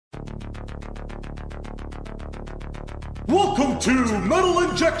Welcome to Metal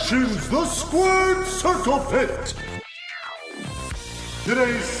Injections, the Squared Circle Pit.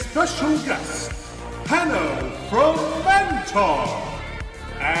 Today's special guest, Hanno from MANTAR,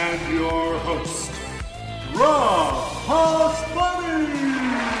 and your host, Rob Hospani.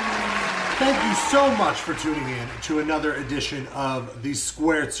 Thank you so much for tuning in to another edition of the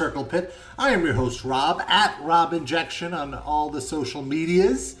Squared Circle Pit. I am your host, Rob, at Rob Injection on all the social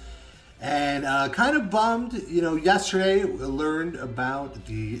medias. And kind of bummed, yesterday we learned about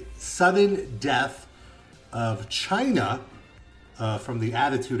the sudden death of Chyna from the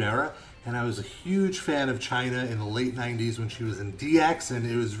Attitude Era. And I was a huge fan of Chyna in the late 90s when she was in DX. And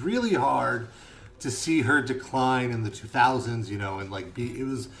it was really hard to see her decline in the 2000s, it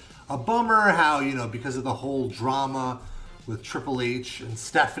was a bummer how, because of the whole drama with Triple H and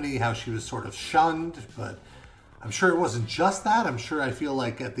Stephanie, how she was sort of shunned, but I'm sure it wasn't just that. I feel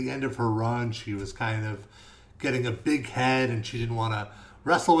like at the end of her run, she was kind of getting a big head and she didn't want to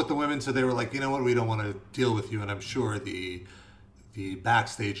wrestle with the women. So they were like, you know what, we don't want to deal with you. And I'm sure the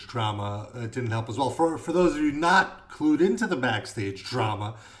backstage drama didn't help as well. For those of you not clued into the backstage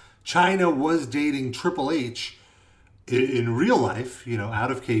drama, Chyna was dating Triple H in real life, out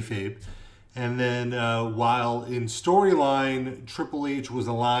of kayfabe. And then while in storyline, Triple H was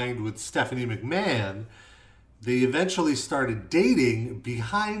aligned with Stephanie McMahon, they eventually started dating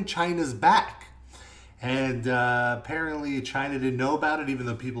behind Chyna's back. And apparently Chyna didn't know about it, even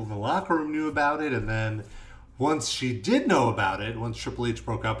though people in the locker room knew about it. And then once she did know about it, once Triple H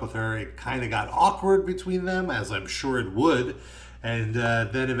broke up with her, it kind of got awkward between them, as I'm sure it would. And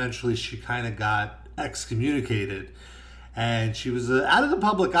then eventually she kind of got excommunicated. And she was out of the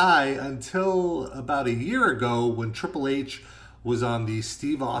public eye until about a year ago when Triple H was on the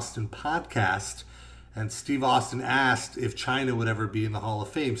Steve Austin podcast. And Steve Austin asked if Chyna would ever be in the Hall of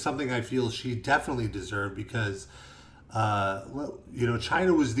Fame, something I feel she definitely deserved because,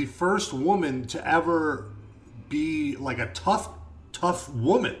 Chyna was the first woman to ever be like a tough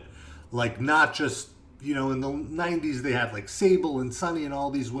woman. Like not just, in the 90s they had like Sable and Sunny and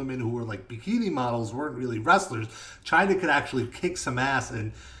all these women who were like bikini models, weren't really wrestlers. Chyna could actually kick some ass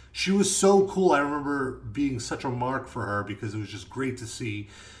and she was so cool. I remember being such a mark for her because it was just great to see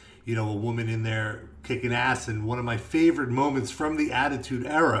a woman in there kicking ass. And one of my favorite moments from the Attitude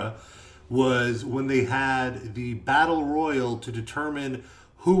Era was when they had the Battle Royal to determine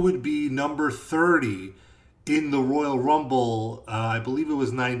who would be number 30 in the Royal Rumble. I believe it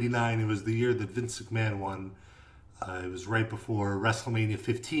was 99. It was the year that Vince McMahon won. It was right before WrestleMania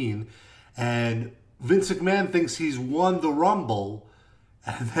 15. And Vince McMahon thinks he's won the Rumble.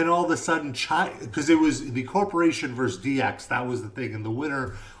 And then all of a sudden, because it was the Corporation versus DX, that was the thing, and the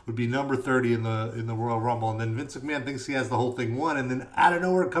winner would be number 30 in the Royal Rumble. And then Vince McMahon thinks he has the whole thing won, and then out of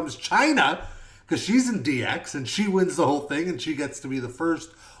nowhere comes Chyna, because she's in DX, and she wins the whole thing, and she gets to be the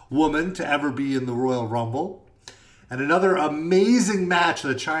first woman to ever be in the Royal Rumble. And another amazing match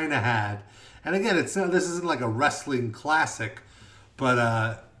that Chyna had, and again, this isn't like a wrestling classic, but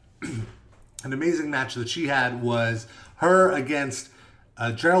an amazing match that she had was her against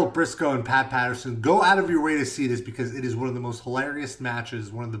Gerald Briscoe and Pat Patterson. Go out of your way to see this because it is one of the most hilarious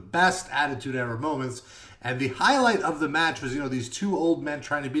matches, one of the best Attitude Era moments. And the highlight of the match was, these two old men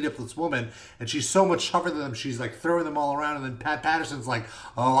trying to beat up this woman, and she's so much tougher than them, she's like throwing them all around, and then Pat Patterson's like,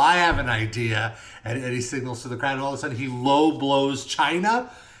 oh, I have an idea. And he signals to the crowd, and all of a sudden he low blows Chyna.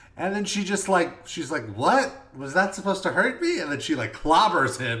 And then she's like, what? Was that supposed to hurt me? And then she like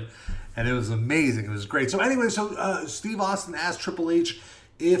clobbers him. And it was amazing. It was great. So anyway, Steve Austin asked Triple H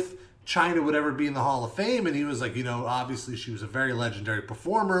if Chyna would ever be in the Hall of Fame. And he was like, obviously she was a very legendary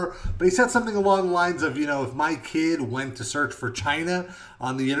performer. But he said something along the lines of, if my kid went to search for Chyna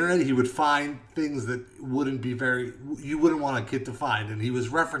on the internet, he would find things that you wouldn't want a kid to find. And he was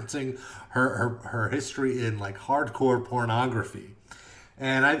referencing her history in like hardcore pornography.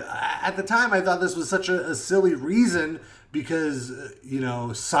 And at the time, I thought this was such a silly reason because,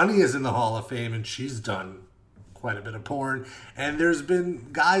 Sunny is in the Hall of Fame and she's done quite a bit of porn. And there's been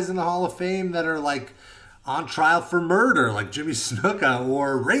guys in the Hall of Fame that are like on trial for murder, like Jimmy Snuka,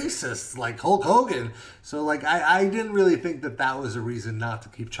 or racists like Hulk Hogan. So like, I didn't really think that was a reason not to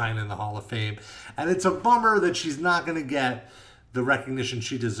keep Chyna in the Hall of Fame. And it's a bummer that she's not going to get the recognition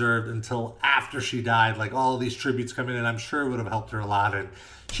she deserved until after she died. Like all these tributes come in, and I'm sure it would have helped her a lot. And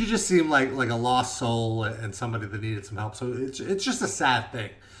she just seemed like a lost soul and somebody that needed some help. So it's just a sad thing.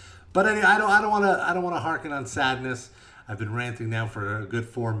 But anyway, I don't want to harken on sadness. I've been ranting now for a good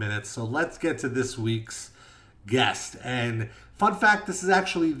 4 minutes. So let's get to this week's guest. And fun fact, this is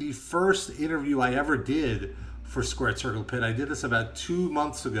actually the first interview I ever did for Squared Circle Pit. I did this about 2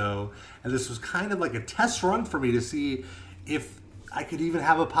 months ago, and this was kind of like a test run for me to see if I could even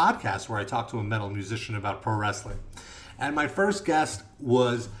have a podcast where I talk to a metal musician about pro wrestling. And my first guest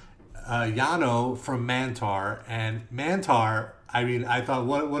was Hanno from MANTAR. And MANTAR, I mean, I thought,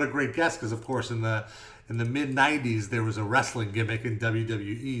 what a great guest, because of course in the mid-90s, there was a wrestling gimmick in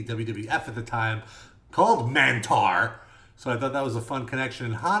WWE, WWF at the time, called MANTAR. So I thought that was a fun connection.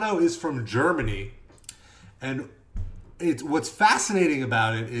 And Hanno is from Germany. And what's fascinating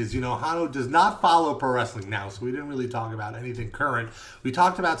about it is, Hanno does not follow pro wrestling now, so we didn't really talk about anything current. We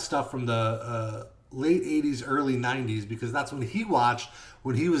talked about stuff from the late 80s, early 90s, because that's when he watched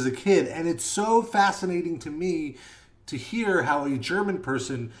when he was a kid. And it's so fascinating to me to hear how a German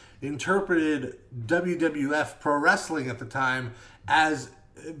person interpreted WWF pro wrestling at the time as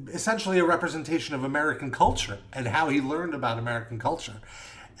essentially a representation of American culture and how he learned about American culture.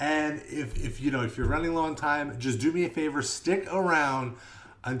 And if you're running low on time, just do me a favor, stick around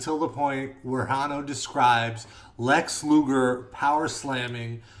until the point where Hanno describes Lex Luger power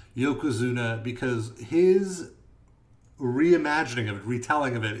slamming Yokozuna, because his reimagining of it,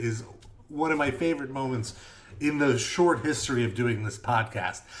 retelling of it, is one of my favorite moments in the short history of doing this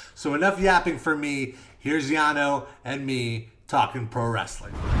podcast. So enough yapping for me. Here's Hanno and me talking pro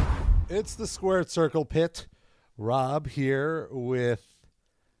wrestling. It's the Squared Circle Pit. Rob here with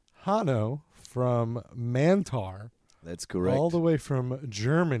Hanno from MANTAR. That's correct. All the way from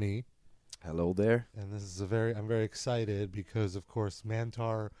Germany. Hello there. And this is I'm very excited because, of course,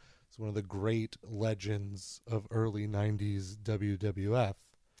 MANTAR is one of the great legends of early 90s WWF.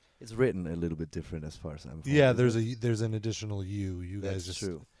 It's written a little bit different as far as I'm concerned. Yeah, there's an additional U. You That's guys just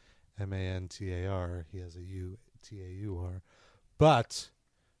true. MANTAR. He has a U, TAUR. But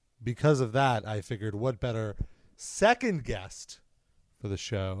because of that, I figured what better second guest for the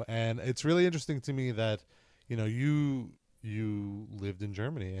show. And it's really interesting to me that, you lived in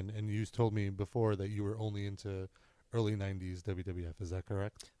Germany, and you told me before that you were only into early 90s WWF. Is that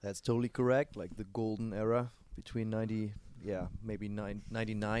correct? That's totally correct. Like the golden era between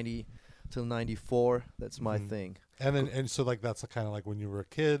 1990 till 94. That's my thing. And so that's kind of like when you were a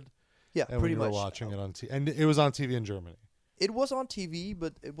kid. Yeah, and pretty when you much. were watching it on TV. And it was on TV in Germany. It was on TV,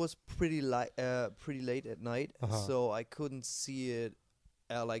 but it was pretty late at night, so I couldn't see it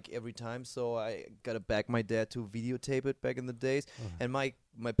like every time. So I got to beg my dad to videotape it back in the days, and my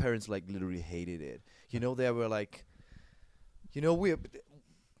parents like literally hated it. They were like, we're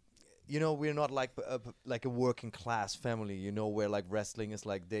not like a working class family, where like wrestling is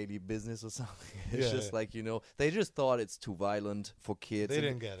like daily business or something. It's like, they just thought it's too violent for kids. They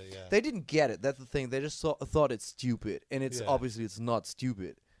didn't get it, yeah. They didn't get it. That's the thing. They just thought it's stupid. And it's obviously it's not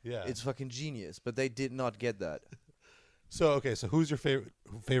stupid. Yeah. It's fucking genius. But they did not get that. So who's your favorite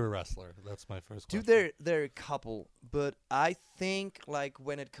wrestler? That's my first question. Dude, there are a couple, but I think like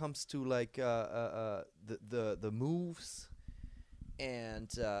when it comes to like the moves and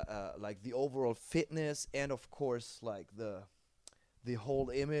like the overall fitness, and of course like the whole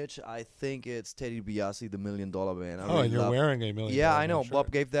image, I think it's Teddy DiBiase, the $1 Million Man. And you're wearing a $1 Million Yeah, I know. shirt.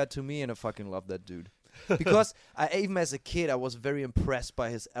 Bob gave that to me, and I fucking love that dude. Because even as a kid, I was very impressed by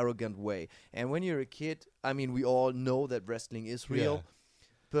his arrogant way. And when you're a kid, I mean, we all know that wrestling is real.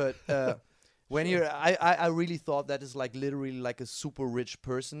 But when I really thought that is like literally like a super rich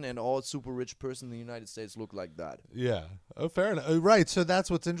person, and all super rich person in the United States look like that. Yeah. Oh, fair enough. Right. So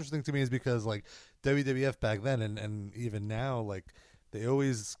that's what's interesting to me, is because like WWF back then and even now, like they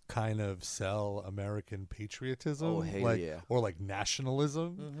always kind of sell American patriotism. Oh, hell yeah. Or like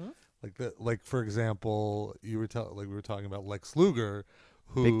nationalism. Mm-hmm. Like for example, we were talking about Lex Luger,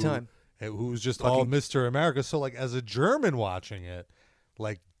 Big time. who's just all Mr. America. So like as a German watching it,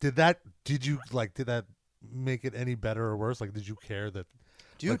 like did that make it any better or worse? Like did you care that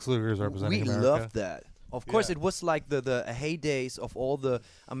Lex Luger is representing America? We loved that. Of course, it was like the heydays of all the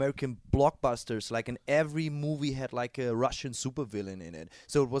American blockbusters. Like in every movie had like a Russian supervillain in it.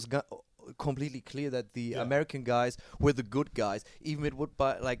 So it was completely clear that the American guys were the good guys. Even it would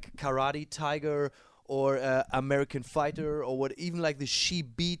be like Karate Tiger or American Fighter, or what, even like the She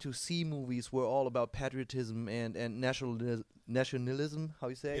B2C movies were all about patriotism and nationalism. How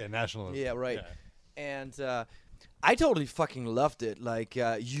you say? Yeah, nationalism. Yeah, right. Yeah. And I totally fucking loved it. Like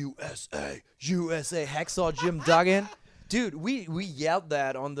USA, Hacksaw Jim Duggan. Dude, we yelled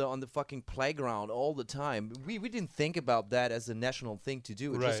that on the fucking playground all the time. We didn't think about that as a national thing to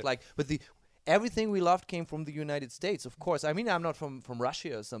do. It's just like, but everything we loved came from the United States, of course. I mean, I'm not from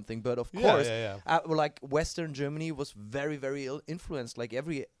Russia or something, but of course, like Western Germany was very, very influenced, like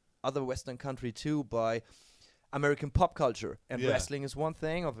every other Western country too, by American pop culture. And wrestling is one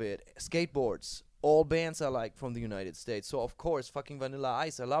thing of it. Skateboards, all bands are like from the United States. So of course, fucking Vanilla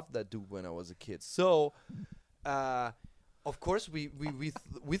Ice, I loved that dude when I was a kid. So, of course, we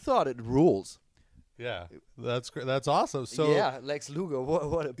thought it rules. Yeah, that's great. That's awesome. So yeah, Lex Luger,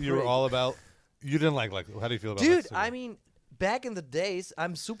 what a prick. you were all about. You didn't like. How do you feel about? Dude, Lex Luger? I mean, back in the days,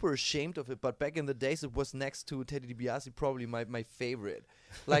 I'm super ashamed of it, but back in the days, it was next to Teddy DiBiase probably my favorite.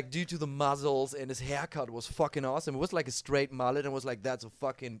 Like, due to the muzzles, and his haircut was fucking awesome. It was like a straight mullet, and was like, that's a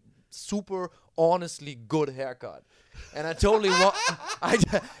fucking super, honestly good haircut. And I totally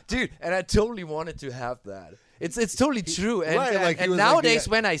I totally wanted to have that. It's totally true. And, right, like and nowadays,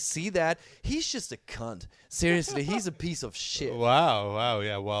 when I see that, he's just a cunt. Seriously, he's a piece of shit. Wow,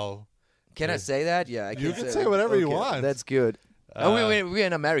 yeah, well. Can I say that? Yeah, I can. You can say whatever you want. That's good. We're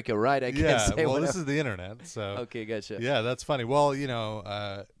in America, right? I can't say well, whatever. this is the internet, so. Okay, gotcha. Yeah, that's funny. Well,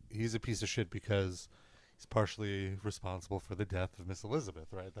 he's a piece of shit because he's partially responsible for the death of Miss Elizabeth,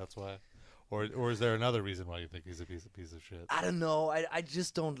 right? That's why. Or is there another reason why you think he's a piece of shit? I don't know. I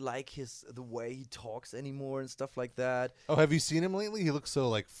just don't like the way he talks anymore and stuff like that. Oh, have you seen him lately? He looks so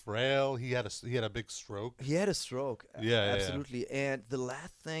like frail. He had a big stroke. He had a stroke. Yeah, absolutely. Yeah. And the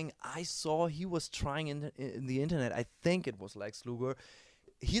last thing I saw, he was trying in the internet. I think it was Lex Luger.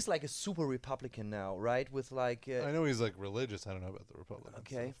 He's like a super Republican now, right? With like. I know he's like religious. I don't know about the Republican.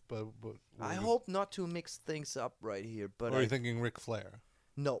 Okay. Stuff, but I hope not to mix things up right here. But or are you thinking Ric Flair?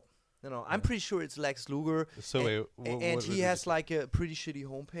 No. No, I'm pretty sure it's Lex Luger. So and he has like a pretty shitty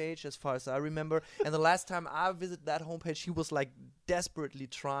homepage as far as I remember. And the last time I visited that homepage, he was like desperately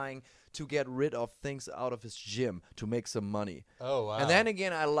trying to get rid of things out of his gym to make some money. Oh, wow. And then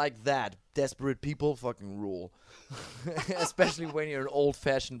again, I like that. Desperate people fucking rule. Especially when you're an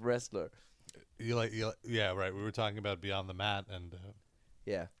old-fashioned wrestler. Yeah, right. We were talking about Beyond the Mat and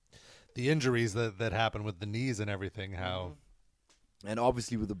yeah, the injuries that happen with the knees and everything, how... And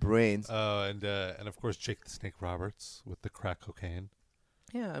obviously with the brains. And of course Jake the Snake Roberts with the crack cocaine.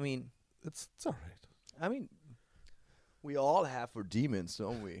 Yeah, I mean, it's all right. I mean, we all have our demons,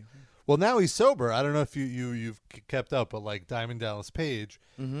 don't we? Well, now he's sober. I don't know if you've kept up, but like Diamond Dallas Page,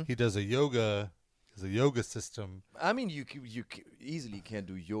 he does a yoga system. I mean, you easily can't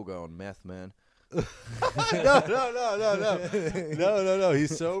do yoga on meth, man. No.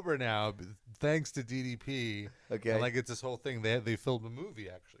 He's sober now, thanks to DDP. Okay, and like it's this whole thing. They filmed a movie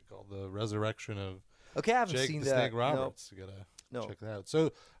actually called The Resurrection of. Okay, I haven't Jake seen the that. Snake Roberts. No. You gotta check that out.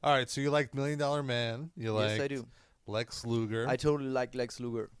 So, all right. So you like $1 Million Man? You like? Yes, I do. Lex Luger. I totally like Lex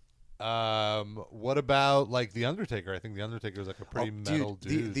Luger. What about like The Undertaker? I think The Undertaker is like a pretty metal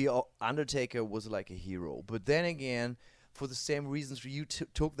dude. The Undertaker was like a hero, but then again, for the same reasons you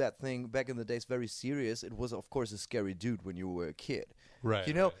took that thing back in the days very serious, it was of course a scary dude when you were a kid, right?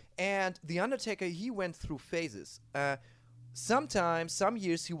 You know, right. And The Undertaker, he went through phases. Sometimes, some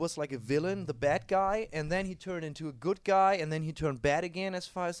years he was like a villain, the bad guy, and then he turned into a good guy, and then he turned bad again, as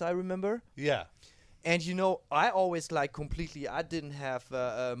far as I remember. Yeah. And you know, I always like completely. I didn't have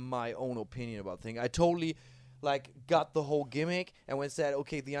my own opinion about things. I totally like got the whole gimmick, and when it said,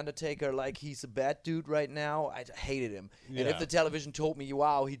 okay, The Undertaker, like he's a bad dude right now, I hated him. Yeah. And if the television told me,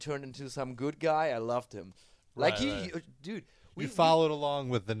 wow, he turned into some good guy, I loved him. Like right. Dude. We followed along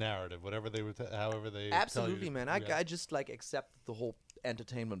with the narrative, whatever they were, however they. Absolutely, tell you. Man. I just like accept the whole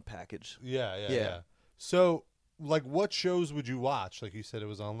entertainment package. Yeah. So, like, what shows would you watch? Like you said, it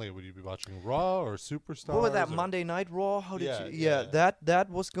was on late. Would you be watching Raw or Superstars? What was that, Monday Night Raw? How did you? Yeah, that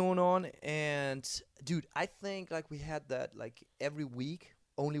was going on. And dude, I think like we had that like every week,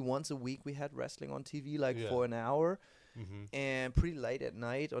 only once a week we had wrestling on TV, like for an hour. Mm-hmm. And pretty late at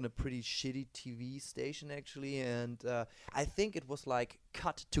night on a pretty shitty TV station actually, and I think it was like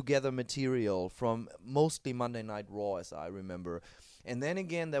cut together material from mostly Monday Night Raw as I remember. And then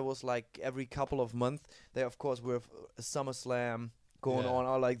again there was like every couple of months there of course were SummerSlam going on,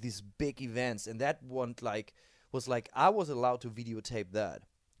 or like these big events, and that one like was like I was allowed to videotape that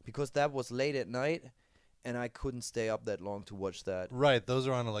because that was late at night and I couldn't stay up that long to watch that. Right, those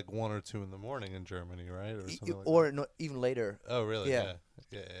are on at like 1 or 2 in the morning in Germany, right? Or something like or that. No, even later. Oh, really? Yeah,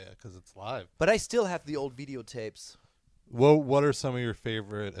 because it's live. But I still have the old videotapes. Well, what are some of your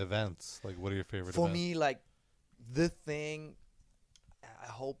favorite events? Like, what are your favorite For events? me, like, the thing, I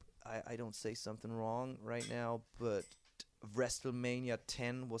hope I don't say something wrong right now, but WrestleMania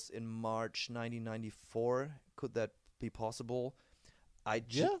 10 was in March 1994. Could that be possible? I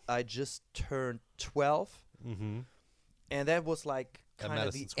just turned 12, and that was like kind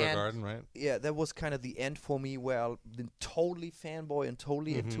of the Square end. Garden, right? Yeah, that was kind of the end for me, where I've been totally fanboy and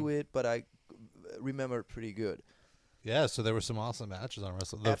totally into it, but I remember it pretty good. Yeah, so there were some awesome matches on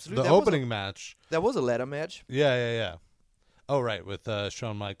WrestleMania. Absolutely, The opening match. That was a ladder match. Yeah. Oh, right, with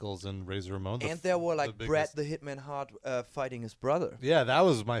Shawn Michaels and Razor Ramon. And there were like the Bret biggest- the Hitman Hart fighting his brother. Yeah, that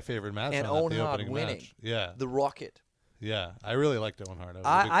was my favorite match. And on that, Owen the Hart opening winning. match. Yeah, The Rocket. yeah, I really liked Owen Hart.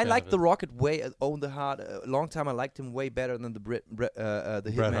 I liked the Rocket way. Owen the Hart. A long time I liked him way better than the Bret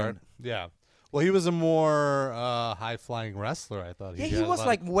Hitman. Hart. Yeah. Well, he was a more high-flying wrestler, I thought. Yeah, had he a was lot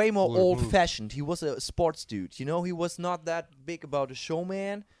like of way more cooler moves. old-fashioned. He was a sports dude. You know, he was not that big about a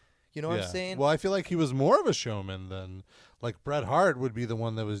showman. You know what I'm saying? Well, I feel like he was more of a showman than like Bret Hart would be the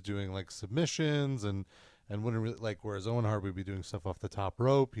one that was doing like submissions and wouldn't really like. Whereas Owen Hart would be doing stuff off the top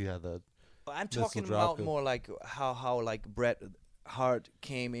rope. He had the I'm missile talking drop about kick. more like how like Bret Hart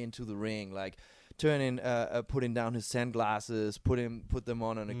came into the ring, like turning, putting down his sunglasses, put them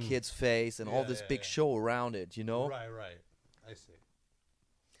on a kid's face, and all Yeah, this yeah, big yeah. show around it. You know, Right. I see.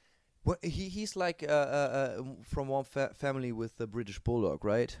 well, he's like from one family with the British Bulldog,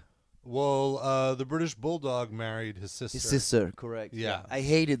 right? Well, the British Bulldog married his sister. His sister, correct? Yeah. I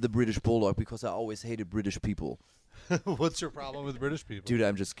hated the British Bulldog because I always hated British people. What's your problem with British people? Dude,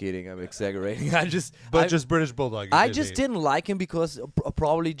 I'm just kidding. I'm exaggerating. Just British Bulldog. I just didn't like him because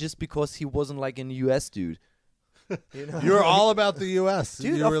probably just because he wasn't like an U.S. dude. You know? You're all about the U.S.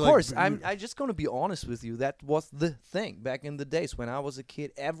 Dude, You of were like- course. I'm just gonna be honest with you. That was the thing back in the days when I was a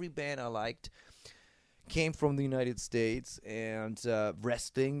kid. Every band I liked came from the United States, and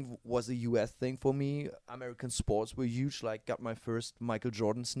wrestling was a U.S. thing for me. American sports were huge. Like, got my first Michael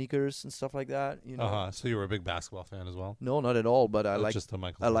Jordan sneakers and stuff like that. You know. Uh-huh. So you were a big basketball fan as well? No, not at all. But I Or liked just a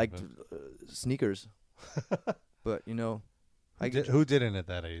Michael I Jordan liked fan? sneakers. But you know, Who didn't at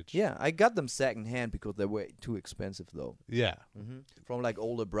that age? yeah, I got them secondhand because they were too expensive though. Yeah. From like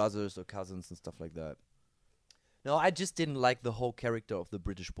older brothers or cousins and stuff like that. No, I just didn't like the whole character of the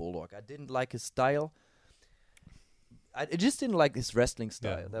British Bulldog. I didn't like his style. I just didn't like his wrestling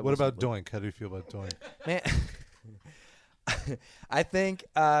style. Yeah. That What wasn't about Doink? How do you feel about Doink? Man, I think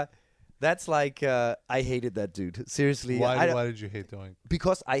that's like I hated that dude. Seriously, Why did you hate Doink?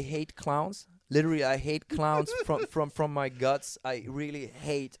 because I hate clowns. Literally, I hate clowns from my guts. I really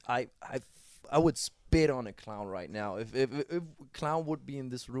hate. I would spit on a clown right now. If a clown would be in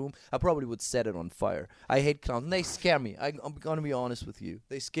this room, I probably would set it on fire. I hate clowns. And they scare me. I'm gonna be honest with you.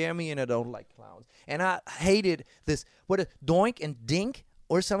 They scare me, and I don't like clowns. And I hated this. Doink and Dink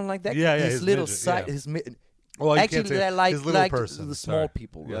or something like that. Yeah, yeah, His his little midget, side. yeah. Well, you can't Actually, say I like his little like person. the Sorry. small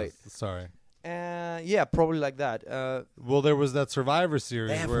people, Yes, right? Sorry. Yeah, probably like that. Well, there was that Survivor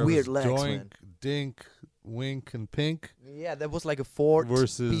Series They have where weird it was legs, Doink, man. Dink, Wink, and Pink Yeah, that was like a Ford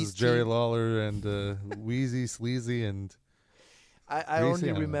versus Beast Jerry team. Lawler and Wheezy, Sleazy, and I Greasy, I only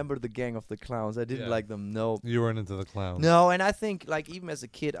don't know. remember the Gang of the Clowns. I didn't Yeah. like them. No. you weren't into the clown. No, and I think like even as a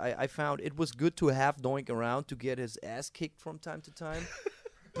kid, I found it was good to have Doink around to get his ass kicked from time to time.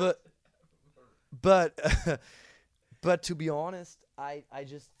 but but to be honest, I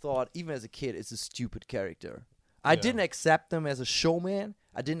just thought even as a kid, it's a stupid character. I Yeah. didn't accept him as a showman.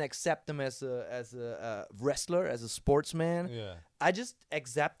 I didn't accept him as a wrestler, as a sportsman. Yeah. I just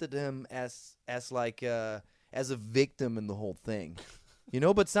accepted him as like as a victim in the whole thing, you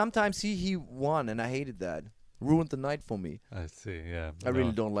know. But sometimes he won, and I hated that. Ruined the night for me. I see. Yeah. I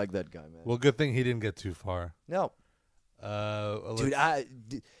really don't like that guy, man. Well, good thing he didn't get too far. No, dude.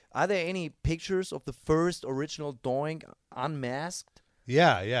 Are there any pictures of the first original Doink unmasked?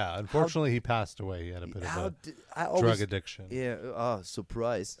 Yeah. Unfortunately, he passed away. He had a bit How of did, I a always, drug addiction. Yeah. Oh,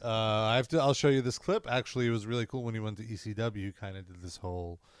 surprise. I'll show you this clip. Actually, it was really cool when he went to ECW. He kind of did this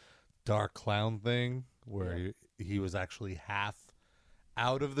whole dark clown thing where he was actually half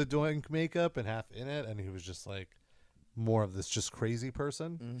out of the Doink makeup and half in it, and he was just like more of this just crazy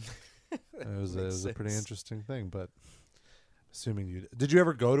person. It was a pretty sense. interesting thing. But assuming you did, you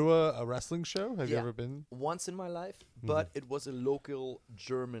ever go to a wrestling show? Have you Yeah. ever been? Once in my life, but it was a local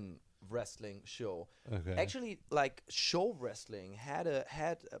German wrestling show. Okay. Actually, like show wrestling had a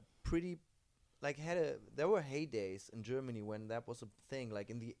pretty there were heydays in Germany when that was a thing, like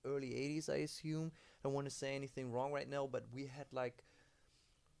in the early 80s, I assume. I don't want to say anything wrong right now, but we had like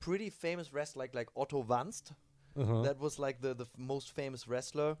pretty famous wrestlers like Otto Wanst. Uh-huh. That was like the most famous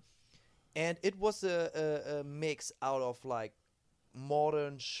wrestler, and it was a mix out of like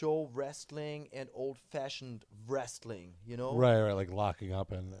modern show wrestling and old-fashioned wrestling, you know. Right, like locking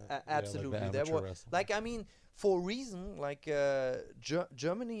up and Absolutely, like the there amateur were wrestling. like, I mean, for a reason, like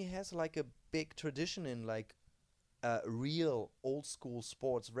Germany has like a big tradition in like real old school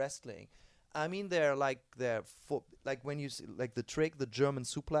sports wrestling. I mean, they're like when you see like the trick, the German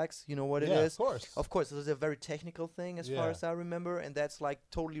suplex, you know what it is? Of course. Of course, it's a very technical thing as far Yeah. as I remember, and that's like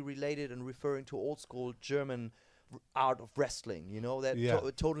totally related and referring to old school German art of wrestling. You know that Yeah.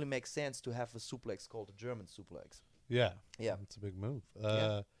 it totally makes sense to have a suplex called a German suplex. Yeah. Yeah. It's a big move.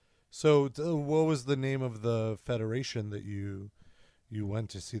 Yeah. So what was the name of the federation that you went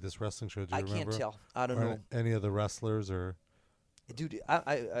to see this wrestling show? Do you I remember? can't tell. I don't Or know. any of the wrestlers or? Dude,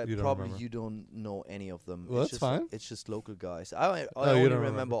 I You don't probably remember? you don't know any of them. Well, it's that's just, fine. It's just local guys. I You only don't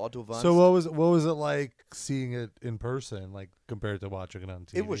remember Otto Wanz. So what was it like seeing it in person, like compared to watching it on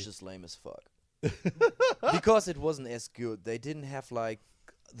TV? It was just lame as fuck. Because it wasn't as good. They didn't have like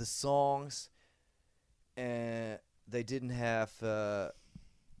the songs, and they didn't have the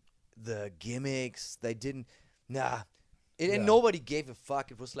gimmicks. They didn't. And nobody gave a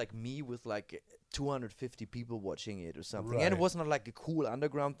fuck. It was like me with like 250 people watching it or something, and it Right. was not like a cool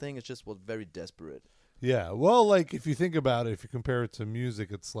underground thing. It just was very desperate. Yeah, well, like if you think about it, if you compare it to music,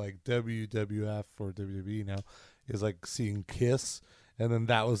 it's like WWF or WWE now is like seeing Kiss, and then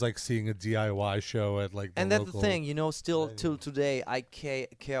that was like seeing a DIY show at like. And that's the local thing, still venue. till today, I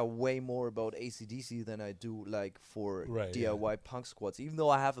care way more about AC/DC than I do like for Right, DIY punk squads. Even though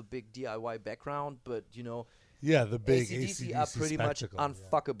I have a big DIY background, but Yeah, the big AC/DC AC/DC are pretty much spectacle,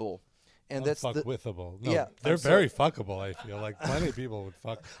 unfuckable. And that's the unfuckwithable. No, Yeah, they're I'm sorry. very fuckable. I feel like plenty of people would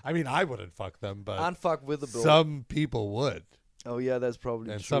fuck. I mean, I wouldn't fuck them, but unfuckwithable. some people would, Oh yeah, that's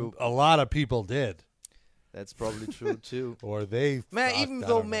probably and true. a lot of people did, That's probably true too. or they. Man, fucked, even I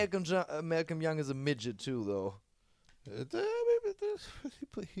though don't know. Malcolm Young is a midget too, though.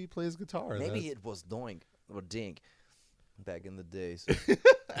 Maybe he plays guitar. Maybe it was Doink or Dink back in the days.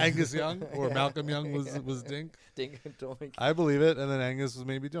 Angus Young or Malcolm Young was Dink. Dink and Doink. I believe it, and then Angus was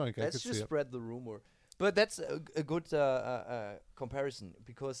maybe Doink. I Let's could just see it. spread the rumor. But that's a good comparison,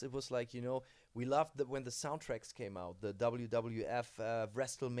 because it was like, we loved when the soundtracks came out, the WWF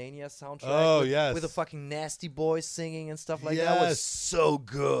WrestleMania soundtrack. Oh, with, yes. with the fucking Nasty Boys singing and stuff like that. That was Yes. so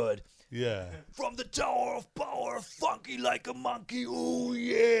good. Yeah. From the Tower of Power, funky like a monkey, ooh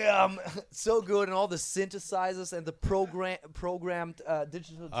yeah. So good, and all the synthesizers and the programmed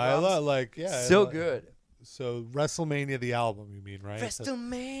digital drums. I love so good. So WrestleMania the album, you mean, right?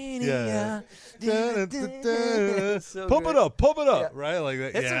 WrestleMania. So Pump good. it up, Yeah. right? Like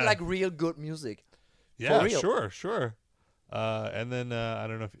that. That's yeah. like real good music. Yeah, real. sure. And then I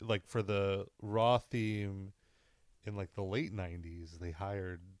don't know if like for the Raw theme in like the late '90s, they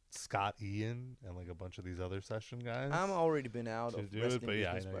hired Scott Ian and like a bunch of these other session guys. I'm already been out to of do wrestling it, but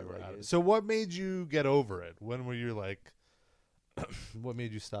yeah, I business know by you were like out. it. So what made you get over it? When were you like? What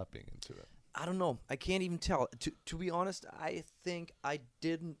made you stop being into it? I don't know. I can't even tell. To be honest, I think I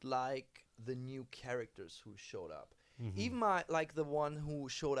didn't like the new characters who showed up. Mm-hmm. Even the one who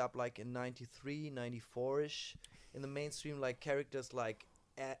showed up like in 93, 94-ish in the mainstream, like characters like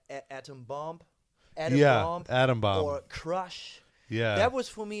Atom Bomb, Atom Bomb. or Crush. Yeah. That was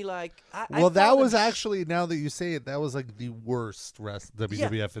for me like I Well, that found was them actually, now that you say it, that was like the worst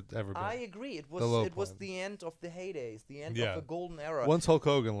WWF had ever been. I agree. It The low was point. the end of the heydays, the end Yeah. of the golden era. Once Hulk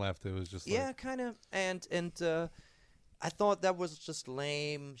Hogan left, it was just like, Yeah, kind of. And I thought that was just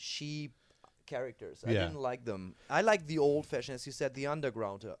lame, sheep characters. I Yeah. didn't like them. I like the old fashioned, as you said, the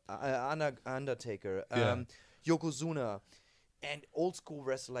Underground, Undertaker, Yeah. Yokozuna, and old school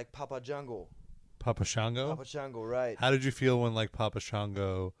wrestler like Papa Django. Papa Shango. Papa Django, right? How did you feel when like Papa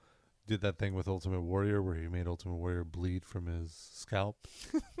Shango did that thing with Ultimate Warrior where he made Ultimate Warrior bleed from his scalp?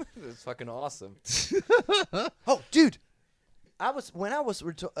 It's fucking awesome. Oh, dude. When I was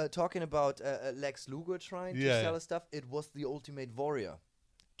talking about Lex Luger trying to Yeah. sell his stuff, it was the Ultimate Warrior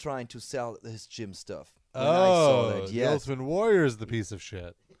trying to sell his gym stuff. When I Oh, saw that, the yes. Ultimate Warrior is the piece of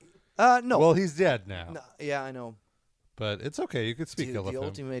shit. No. Well, he's dead now, No, yeah, I know. but it's okay. You could speak Dude, ill of the him.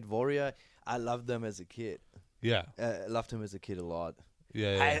 Ultimate Warrior, I loved them as a kid. Yeah, Loved him as a kid a lot.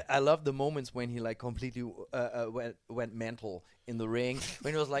 yeah. I love the moments when he like completely went mental in the ring,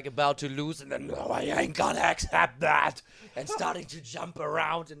 when he was like about to lose, and then, no, I ain't gonna accept that, and starting to jump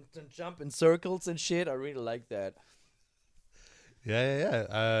around and jump in circles and shit. I really like that.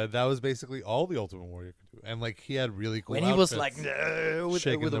 Yeah. That was basically all the Ultimate Warrior could do, and like he had really cool. When he was outfits. like no, with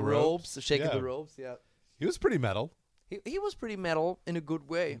Shaking the the ropes, ropes. shaking Yeah. the ropes. Yeah, he was pretty metal. he was pretty metal in a good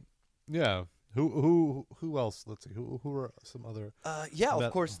way. Yeah. Who else? Let's see. Who are some other? Yeah, of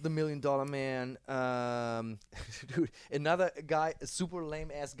That- course, the $1 Million Man. Dude, another guy, a super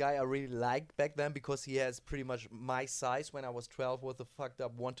lame ass guy I really liked back then because he has pretty much my size when I was 12 with a fucked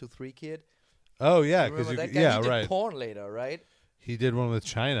up 1-2-3 kid. Oh yeah, Remember because that guy? yeah, he did right. porn later, right? He did one with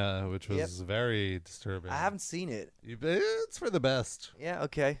China, which was Yep. very disturbing. I haven't seen it. It's for the best. Yeah,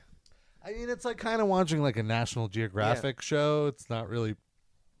 okay. I mean, it's like kind of watching like a National Geographic show. It's not really.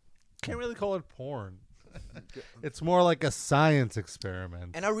 Can't really call it porn. It's more like a science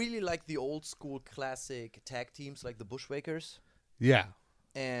experiment. And I really like the old school classic tag teams like the Bushwhackers. Yeah.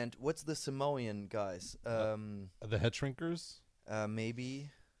 And what's the Samoan guys? The head shrinkers, Maybe.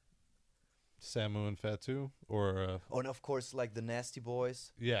 Samu and Fatu, or Oh, and of course, like the Nasty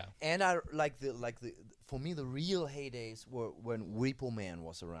Boys. yeah. And I like the for me the real heydays were when Repo Man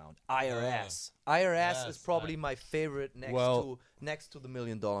was around. IRS. IRS is Yes, probably my favorite next to the $1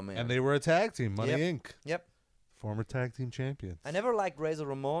 Million Man. And they were a tag team, Money Yep. Inc. Yep. Former tag team champions. I never liked Razor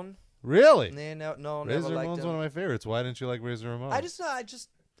Ramon. Really? No, never Razor liked Ramon's him. one of my favorites. Why didn't you like Razor Ramon? I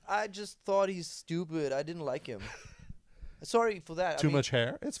just thought he's stupid. I didn't like him. Sorry for that. Too much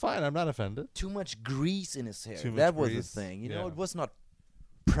hair? It's fine. I'm not offended. Too much grease in his hair. Too much That was grease, the thing. You yeah. know, it was not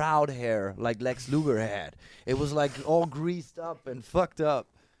proud hair like Lex Luger had. It was like all greased up and fucked up.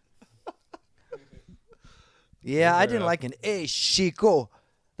 Yeah, I didn't like him. Hey, Chico.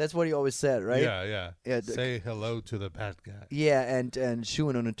 That's what he always said, right? Yeah. Yeah, Say hello to the bad guy. Yeah, and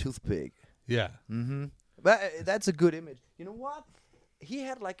chewing on a toothpick. Yeah. Mm-hmm. But that's a good image. You know what? He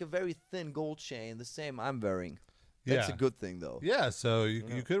had like a very thin gold chain, the same I'm wearing. That's Yeah. a good thing, though. Yeah, so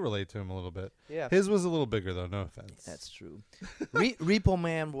you could relate to him a little bit. Yeah. His was a little bigger, though. No offense. That's true. Repo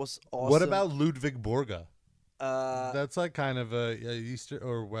Man was awesome. What about Ludwig Borga? Uh, That's like kind of a Eastern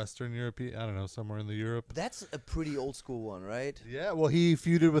or Western European. I don't know, somewhere in the Europe. That's a pretty old school one, right? Yeah, well, he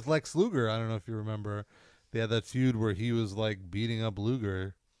feuded with Lex Luger. I don't know if you remember. They had that feud where he was like beating up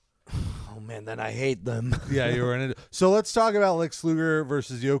Luger. Oh man, then I hate them. Yeah, you were in it. So let's talk about Lex Luger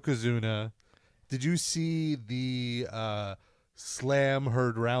versus Yokozuna. Did you see the slam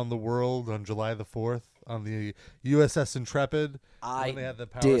heard around the world on July the 4th on the USS Intrepid when they had the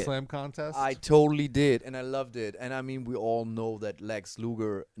Power Slam contest? I totally did, and I loved it. And I mean, we all know that Lex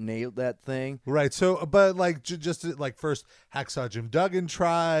Luger nailed that thing. Right. So, but like just like first, Hacksaw Jim Duggan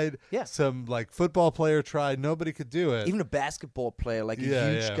tried. Yeah. Some like football player tried. Nobody could do it. Even a basketball player, like a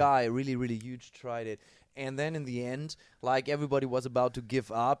huge guy, really, really huge, tried it. And then in the end, like everybody was about to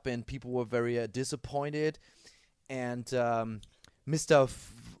give up, and people were very disappointed. And Mr.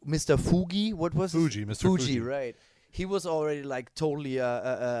 Fuji, what was Fuji, his? Mr. Fuji, right? He was already like totally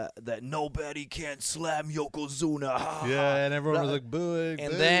that nobody can slam Yokozuna. Yeah, and everyone was like booing.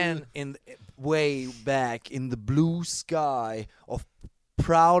 And boo. then way back in the blue sky of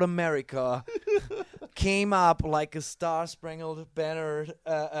proud America came up like a star-spangled banner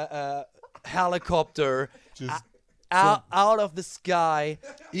helicopter Just out of the sky.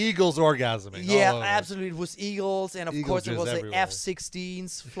 Eagles orgasming. Yeah, all over. absolutely. It was eagles, and of Eagle course it jizz was the everywhere.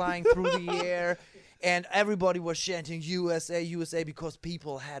 F-16s flying through the air. And everybody was chanting USA, USA, because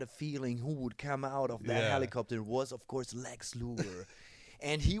people had a feeling who would come out of that helicopter. It was, of course, Lex Luger.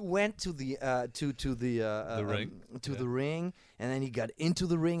 And he went to the ring. the ring, and then he got into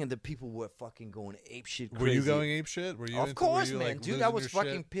the ring, and the people were fucking going apeshit crazy. Were you going apeshit? Were you? Of were course, you, man, like, dude. I losing was your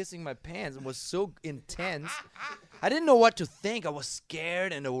fucking shit? pissing my pants. It was so intense. I didn't know what to think. I was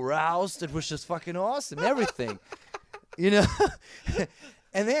scared and aroused. It was just fucking awesome. Everything, you know.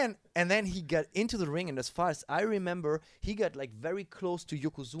 And then he got into the ring, and as far as I remember, he got like very close to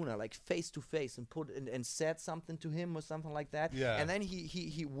Yokozuna, like face to face, and said something to him or something like that. Yeah. And then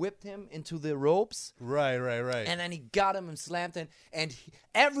he whipped him into the ropes. Right. And then he got him and slammed him, and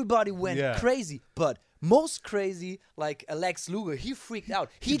everybody went Yeah. crazy. But most crazy, like Lex Luger, he freaked out.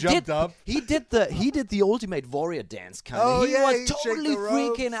 He jumped up. He did the ultimate warrior dance kind of. Oh, he yeah, was he'd shake totally the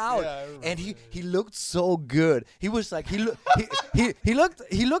ropes. freaking out, Yeah, I remember and he looked so good. He was like he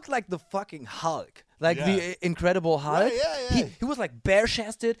looked like the fucking Hulk. Like the Incredible Hulk. Right, yeah. He was like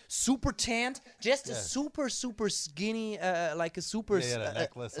bare-chested, super tanned, just a super skinny, like a super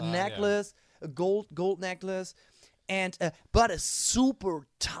necklace on, necklace, a gold necklace, and but a super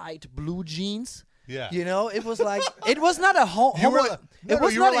tight blue jeans. Yeah. You know, it was like it was not a You were homo. like- It no,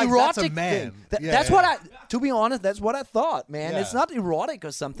 was you were not like, erotic that's a man. thing. Yeah, That's yeah. what I. To be honest, that's what I thought, man. Yeah. It's not erotic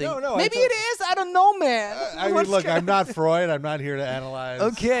or something. No, I Maybe thought- it is. I don't know, man. I mean, look, I'm not Freud. I'm not here to analyze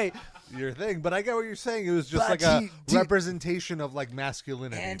Okay. your thing, but I get what you're saying. It was just But like a dude, representation of like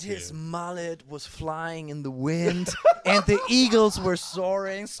masculinity. And too. his mullet was flying in the wind, and the eagles were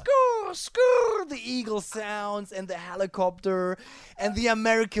soaring. Skoo, skoo, the eagle sounds, and the helicopter, and the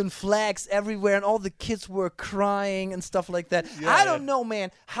American flags everywhere, and all the kids were crying and stuff like that. Yeah. I don't know,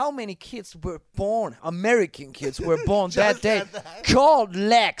 man, how many kids were born, American kids were born that day, called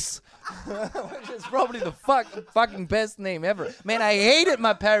Lex. Which is probably the fucking best name ever. Man, I hated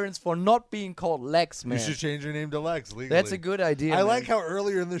my parents for not being called Lex, man. You should change your name to Lex legally. That's a good idea, I man. like how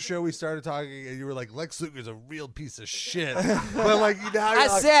earlier in the show we started talking and you were like, Lex Luger's a real piece of shit. But like now you're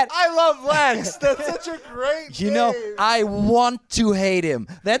like, said- I love Lex. That's such a great You know, name. I want to hate him.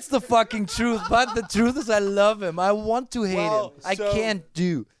 That's the fucking truth. But the truth is I love him. I want to hate Well, him. I so- can't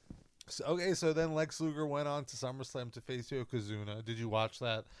do. So then Lex Luger went on to SummerSlam to face Yokozuna. Did you watch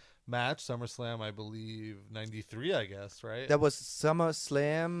that match? SummerSlam, I believe, 93, I guess, right? That was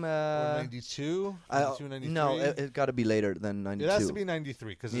SummerSlam. Or 92? 92, 93? No, it got to be later than 92. It has to be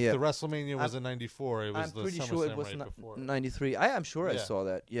 93 because if the WrestleMania was in 94, it was I'm the pretty SummerSlam sure it was right before. 93. I'm sure I Yeah. saw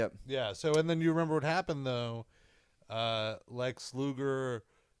that. Yep. Yeah. So and then you remember what happened though? Lex Luger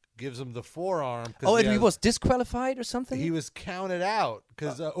gives him the forearm. Oh, and he was disqualified or something? He was counted out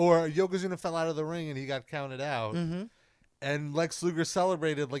because, or Yokozuna fell out of the ring and he got counted out. Mm-hmm. And Lex Luger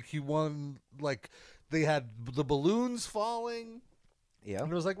celebrated like he won. Like they had the balloons falling. Yeah.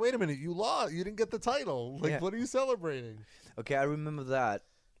 And it was like, wait a minute, you lost. You didn't get the title. Like, Yeah. what are you celebrating? Okay, I remember that.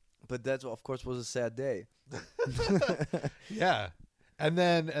 But that, of course, was a sad day. Yeah. And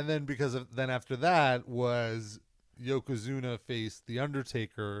then because of then after that was Yokozuna faced The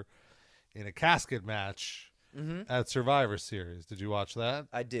Undertaker in a casket match at Survivor Series. Did you watch that?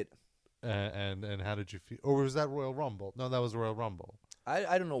 I did. And how did you feel? Or was that Royal Rumble? No, that was Royal Rumble.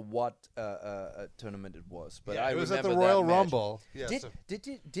 I don't know what tournament it was, but I it was remember at the that Royal match. Rumble. Yeah,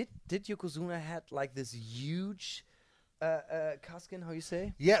 Did Yokozuna had like this huge casket? How you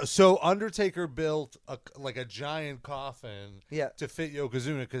say? yeah. So Undertaker built a giant coffin Yeah. to fit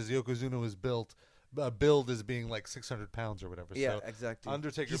Yokozuna because Yokozuna was billed as being like 600 pounds or whatever. Yeah, so exactly.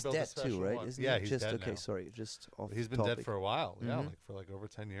 Undertaker He's built dead a special too, right? one. Isn't Yeah, he? he's Just dead okay. now. Sorry, just off. He's been topic. dead for a while. Yeah, Mhm. for like over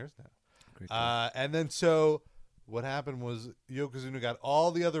 10 years now. Great guy. And then so what happened was Yokozuna got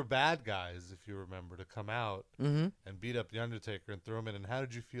all the other bad guys, if you remember, to come out and beat up the Undertaker and throw him in. And how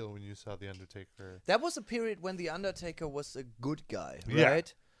did you feel when you saw the Undertaker? That was a period when the Undertaker was a good guy, Yeah.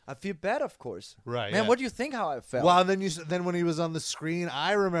 right? I feel bad, of course. Right. Man, yeah. what do you think? How I felt? Well, and then when he was on the screen,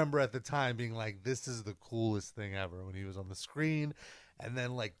 I remember at the time being like, "This is the coolest thing ever." When he was on the screen, and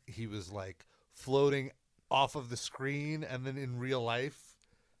then like he was like floating off of the screen, and then in real life,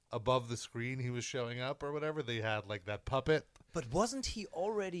 above the screen, he was showing up or whatever. They had like that puppet. But wasn't he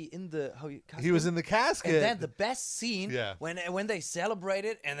already in the He was in the casket. And then the best scene Yeah. when they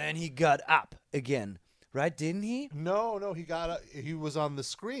celebrated and then he got up again, right? Didn't he? No, he was on the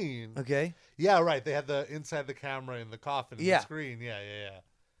screen. Okay. Yeah, right. They had the inside the camera in the coffin in Yeah. the screen. Yeah.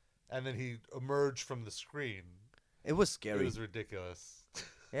 And then he emerged from the screen. It was It scary. was ridiculous.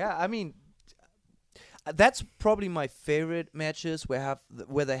 Yeah, I mean, that's probably my favorite matches where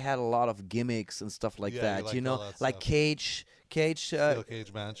they had a lot of gimmicks and stuff like Yeah, that. you liked You know, all that like stuff. Steel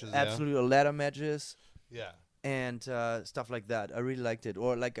cage matches. absolutely ladder matches. Yeah. And stuff like that. I really liked it.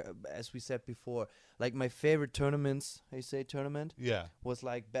 Or like as we said before, like my favorite tournaments. How you say tournament? Yeah. Was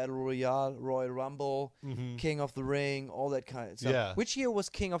like Battle Royale, Royal Rumble, King of the Ring, all that kind of stuff. Yeah. Which year was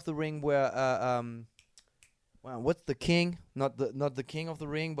King of the Ring? Where wow, what's the king? Not the King of the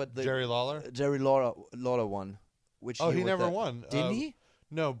Ring, but the Jerry Lawler. Jerry Lawler won. Which Oh, year he was never that? won. Didn't he?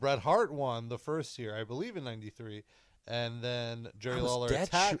 No, Bret Hart won the first year, I believe, in '93, and then Jerry I was Lawler dead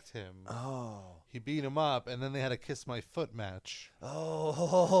attacked him. Oh. He beat him up, and then they had a Kiss My Foot match.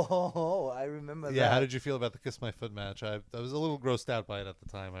 Oh, I remember that. Yeah, how did you feel about the Kiss My Foot match? I was a little grossed out by it at the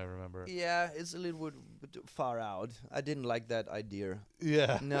time, I remember. Yeah, it's a little bit far out. I didn't like that idea.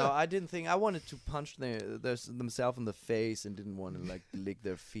 Yeah. No, I didn't think. I wanted to punch themselves in the face and didn't want to like lick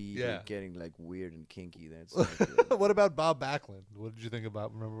their feet. Yeah. And getting like weird and kinky. That's not good. What about Bob Backlund? What did you think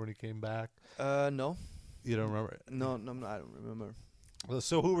about? Remember when he came back? No, You don't remember? no, I don't remember. Well,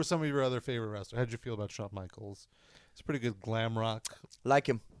 so who were some of your other favorite wrestlers? How did you feel about Shawn Michaels? It's pretty good glam rock. Like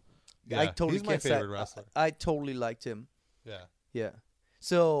him. Yeah, I totally he's my can't say- favorite wrestler. I totally liked him. Yeah. Yeah.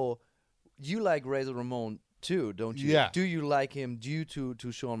 So you like Razor Ramon too, don't you? Yeah. Do you like him due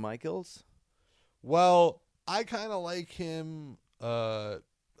to Shawn Michaels? Well, I kind of like him.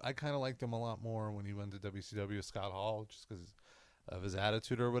 I kind of liked him a lot more when he went to WCW with Scott Hall, just because of his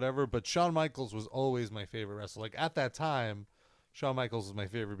attitude or whatever. But Shawn Michaels was always my favorite wrestler. Like at that time, Shawn Michaels was my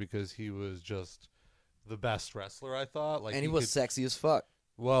favorite because he was just the best wrestler. I thought. Like, And he was sexy as fuck.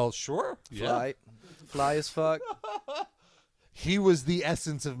 Well, sure. Yeah. Fly as fuck. He was the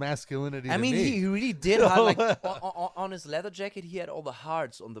essence of masculinity. I to mean, me. he really did have, like, on his leather jacket, he had all the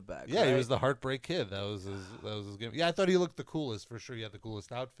hearts on the back. Yeah, he right? was the Heartbreak Kid. That was his game. Yeah, I thought he looked the coolest for sure. He had the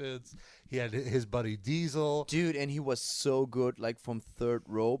coolest outfits. He had his buddy Diesel. Dude, and he was so good, like, from third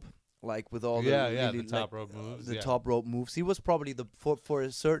rope, like, with all Yeah, the yeah, really, the top like, rope moves, The yeah. top rope moves. He was probably for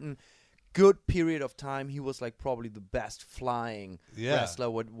a certain good period of time, he was, like, probably the best flying Yeah. wrestler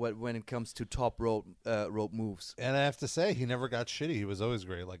when it comes to top rope moves. And I have to say, he never got shitty. He was always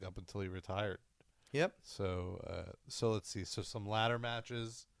great, like up until he retired. Yep. So, so let's see. So some ladder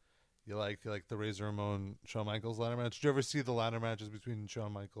matches. You like the Razor Ramon Shawn Michaels ladder match? Did you ever see the ladder matches between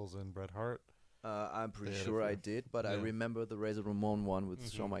Shawn Michaels and Bret Hart? I'm pretty They had it sure I for- did, but I yeah. remember the Razor Ramon one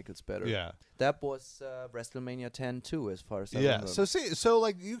with Shawn Michaels better. Yeah. That was WrestleMania 10 too, as far as I Yeah. remember. So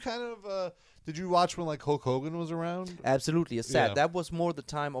like you kind of did you watch when like Hulk Hogan was around? Absolutely, it's sad. Yeah. That was more the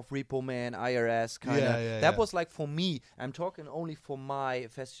time of Repo Man, IRS kind of. Yeah, That yeah. was like for me. I'm talking only for my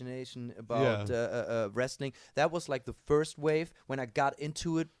fascination about wrestling. That was like the first wave when I got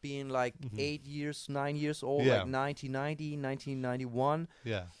into it, being like 9 years old, Yeah. like 1990, 1991.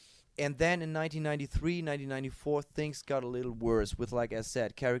 Yeah. And then in 1993, 1994, things got a little worse with, like I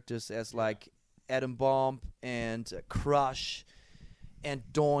said, characters as like Adam Bomb and Crush and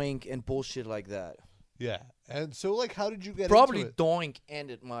Doink and bullshit like that. Yeah. And so like how did you get Probably into it? Doink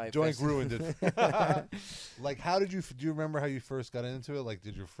ended my Doink festi- ruined it. Like how did you do you remember how you first got into it? Like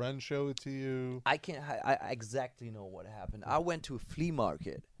did your friend show it to you? I exactly know what happened. I went to a flea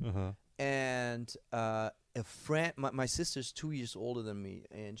market Uh-huh. and a friend, my sister's 2 years older than me,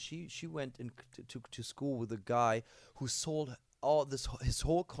 and she went to school with a guy who sold his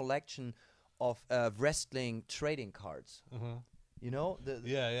whole collection of wrestling trading cards. Uh-huh. You know,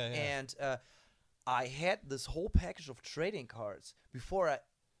 Yeah. and I had this whole package of trading cards before I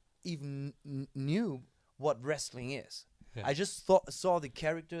even knew what wrestling is. Yeah. I just saw the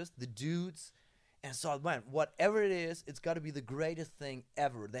characters, the dudes, and saw, man, whatever it is, it's got to be the greatest thing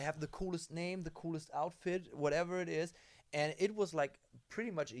ever. They have the coolest name, the coolest outfit, whatever it is. And it was like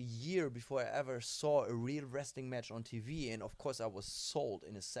pretty much a year before I ever saw a real wrestling match on TV. And of course, I was sold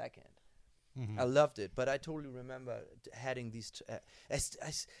in a second. I loved it. But I totally remember having these.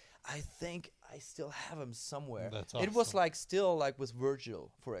 I think I still have them somewhere. That's It was awesome. like still like with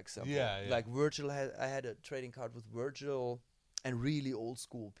Virgil, for example. Yeah. Like Virgil I had a trading card with Virgil and really old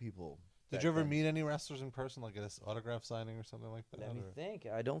school people. Did back you ever then. meet any wrestlers in person, like at an autograph signing or something like that? Let me or- think.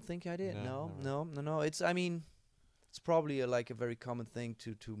 I don't think I did. No, No. I mean, it's probably like a very common thing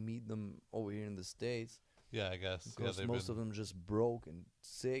to meet them over here in the States. Yeah, I guess. Because yeah, most of them just broke and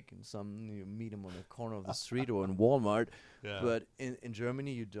sick, and some you meet them on the corner of the street or in Walmart. Yeah. But in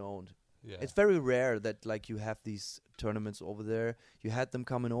Germany, you don't. Yeah. It's very rare that like you have these tournaments over there. You had them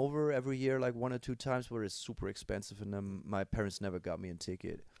coming over every year, like 1 or 2 times, where it's super expensive, and my parents never got me a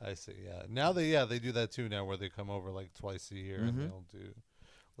ticket. I see. Yeah. Now they do that too. Now where they come over like twice a year and they'll do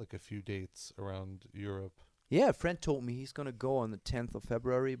like a few dates around Europe. Yeah, a friend told me he's gonna go on the 10th of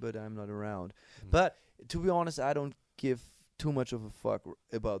February, but I'm not around. But to be honest, I don't give too much of a fuck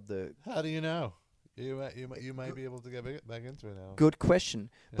about the. How do you know? You might be able to get back into it now. Good question,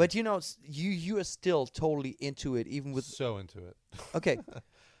 Yeah. but you know, you are still totally into it, even with. So into it. Okay,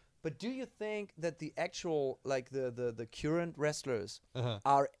 but do you think that the actual like the current wrestlers Uh-huh.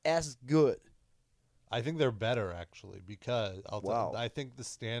 are as good? I think they're better actually because Wow. I think the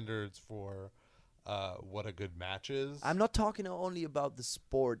standards for what a good match is. I'm not talking only about the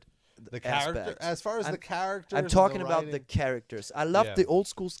sport. the character aspect. as far as I'm- the characters. I'm and talking about the writing. characters. I love Yeah. the old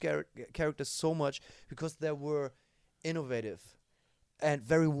school characters so much because they were innovative and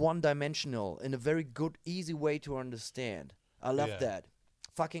very one-dimensional in a very good, easy way to understand. I love Yeah. that.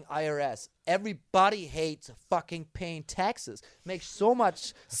 Fucking IRS. Everybody hates fucking paying taxes. Makes so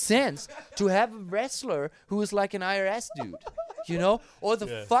much sense to have a wrestler who is like an IRS dude, you know? Or the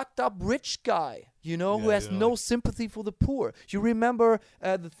Yeah. fucked up rich guy, you know, who Yeah, has you know, no like- sympathy for the poor. You remember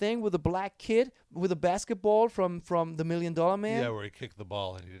the thing with the black kid with a basketball from the $1 Million Man? Yeah, where he kicked the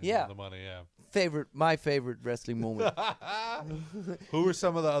ball and he didn't Yeah. have the money. Yeah. My favorite wrestling moment. Who were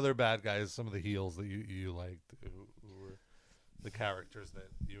some of the other bad guys? Some of the heels that you liked? Who were the characters that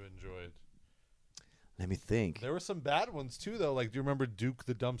you enjoyed? Let me think. There were some bad ones too, though. Like, do you remember Duke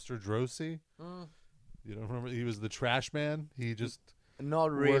the Dumpster Drosy? You don't remember? He was the trash man. He just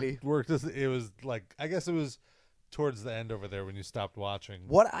Not really. worked as it was like. I guess it was towards the end over there when you stopped watching.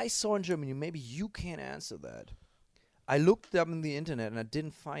 What I saw in Germany, maybe you can answer that. I looked up on the internet and I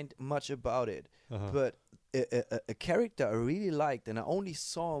didn't find much about it. But a character I really liked, and I only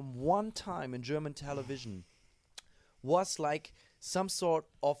saw him one time in German television, was like some sort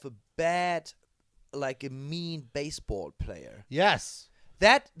of a bad, like a mean baseball player. Yes.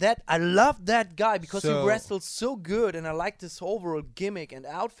 That I loved that guy because So- he wrestled so good, and I liked his overall gimmick and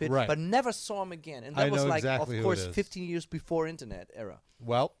outfit, Right. but never saw him again. And I that was know like, exactly of who it course, is. 15 years before internet era.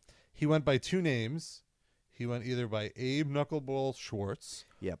 Well, he went by two names. He went either by Abe Knuckleball Schwartz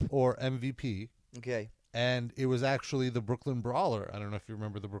Yep. or MVP, Okay. and it was actually the Brooklyn Brawler. I don't know if you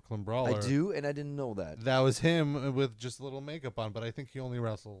remember the Brooklyn Brawler. I do, and I didn't know that. That was him with just a little makeup on, but I think he only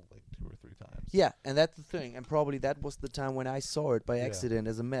wrestled like 2 or 3 times. Yeah, and that's the thing. And probably that was the time when I saw it by Yeah. accident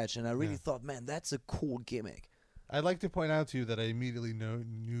as a match, and I really Yeah. thought, man, that's a cool gimmick. I'd like to point out to you that I immediately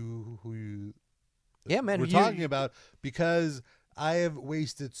knew who you Yeah, man. were you- talking about because I have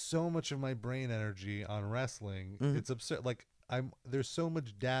wasted so much of my brain energy on wrestling. Mhm. It's absurd. Like there's so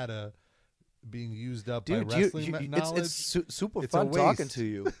much data being used up Dude, by wrestling knowledge. it's super It's a fun talking waste. to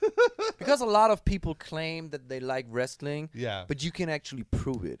you. Because a lot of people claim that they like wrestling, Yeah. but you can actually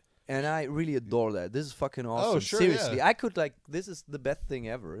prove it. And I really adore that. This is fucking awesome. sure, Seriously, yeah. I could this is the best thing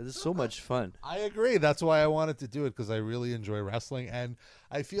ever. This is so much fun. I agree. That's why I wanted to do it, because I really enjoy wrestling. And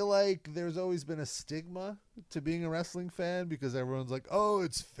I feel like there's always been a stigma to being a wrestling fan, because everyone's like, oh,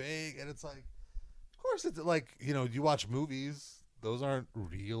 it's fake. And it's like, of course it's like, you watch movies. Those aren't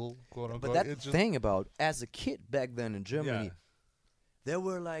real, quote unquote. But that It's just, thing about, as a kid back then in Germany, Yeah. there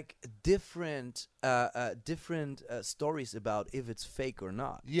were like different stories about if it's fake or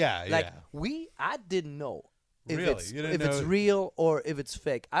not. yeah, Like yeah. I didn't know if Really? it's You didn't if it's know- real or if it's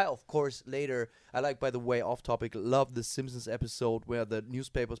fake. I of course later, by the way, off topic, love the Simpsons episode where the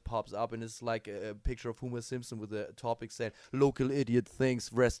newspapers pops up and it's like a picture of Homer Simpson with a topic saying local idiot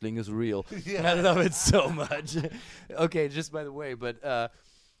thinks wrestling is real. Yeah. I love it so much. Okay, just by the way, but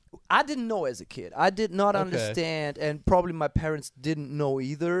I didn't know as a kid. I did not Okay. understand, and probably my parents didn't know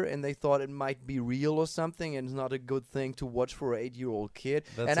either, and they thought it might be real or something, and it's not a good thing to watch for an 8-year-old kid.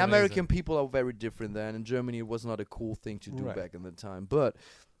 That's And American amazing. people are very different then. In Germany, it was not a cool thing to do Right. back in the time.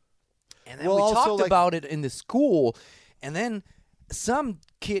 And then Well, we also, talked like- about it in the school, and then some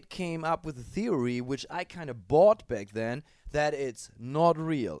kid came up with a theory, which I kind of bought back then, that it's not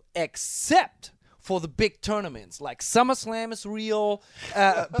real, except for the big tournaments. Like SummerSlam is real,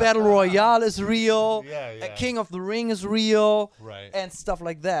 Battle Royale is real, Yeah. King of the Ring is real, Right. and stuff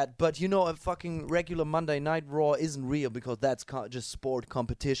like that. But a fucking regular Monday Night Raw isn't real because that's just sport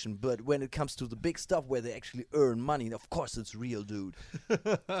competition. But when it comes to the big stuff where they actually earn money, of course it's real, dude.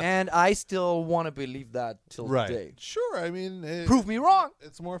 And I still want to believe that till today. Sure. I mean, Prove me wrong,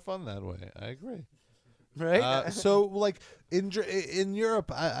 it's more fun that way. I agree. right? So, like in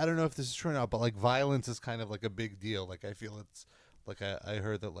Europe, I don't know if this is true or not, but like violence is kind of like a big deal. Like I feel it's like I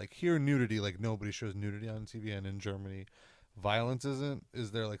heard that like here nudity, like nobody shows nudity on TV, and in Germany, violence isn't.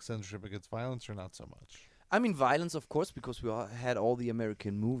 Is there like censorship against violence or not so much? I mean, violence, of course, because we had all the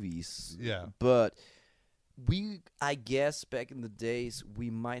American movies. Yeah. But I guess back in the days, we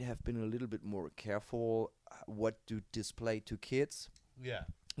might have been a little bit more careful what to display to kids, Yeah.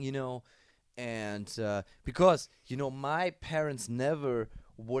 and because, my parents never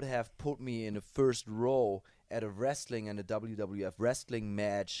would have put me in a first row at a wrestling and a WWF wrestling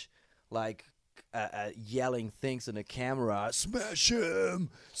match, like yelling things in the camera, smash him,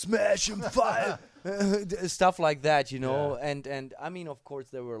 fight, stuff like that, Yeah. And I mean, of course,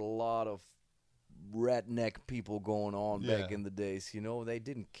 there were a lot of redneck people going on back Yeah. in the days, they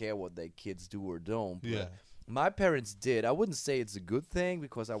didn't care what their kids do or don't. But Yeah. my parents did. I wouldn't say it's a good thing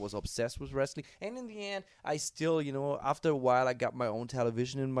because I was obsessed with wrestling. And in the end, I still, after a while, I got my own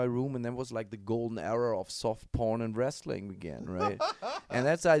television in my room, and then was like the golden era of soft porn and wrestling began, right? And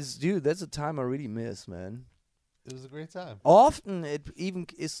that's a time I really miss, man. It was a great time. Often it even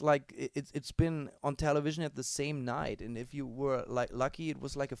is like it's been on television at the same night, and if you were like lucky, it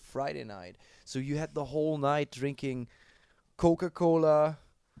was like a Friday night. So you had the whole night drinking Coca-Cola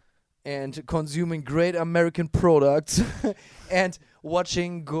and consuming great American products and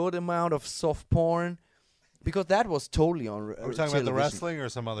watching good amount of soft porn, because that was totally on. Are we talking television. about the wrestling or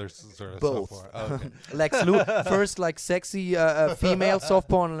some other sort of Both. software? Oh, okay. Lex Luger first, like sexy female soft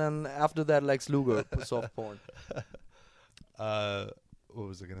porn, and then after that Lex Luger soft porn. What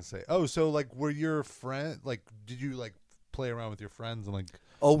was I gonna say? Oh, so like, were your friend like? Did you like play around with your friends and like?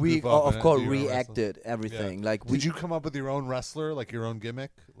 Oh, we goof up of and course do your own wrestling? reacted everything. Like we Did you come up with your own wrestler, like your own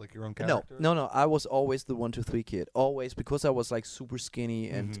gimmick, like your own character? No. I was always the 1, 2, 3 kid. Always, because I was like super skinny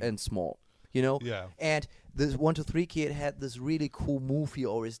and small. Yeah. And this 1, 2, 3 kid had this really cool move he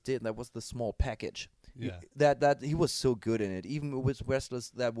always did. And that was the small package. Yeah. That he was so good in it, even with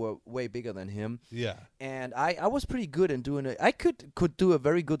wrestlers that were way bigger than him. Yeah. And I was pretty good in doing it. I could do a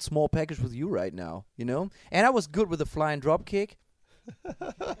very good small package with you right now, And I was good with the flying drop kick.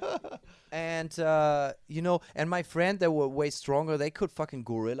 And and my friend, they were way stronger. They could fucking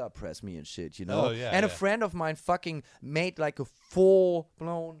gorilla press me and shit, Oh, yeah, and a yeah. friend of mine fucking made like a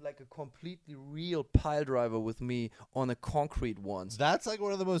full-blown, like a completely real pile driver with me on a concrete once. That's like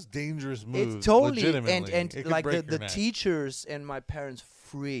one of the most dangerous moves. It's totally, legitimately. and It could like break the your neck. teachers and my parents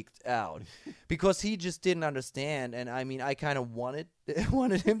freaked out because he just didn't understand, and I mean, I kind of wanted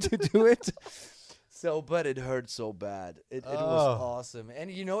him to do it. So, but it hurt so bad. It was awesome.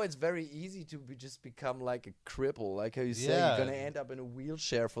 And it's very easy to just become like a cripple. Like how you say, you're going to end up in a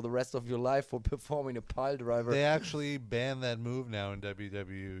wheelchair for the rest of your life for performing a pile driver. They actually banned that move now in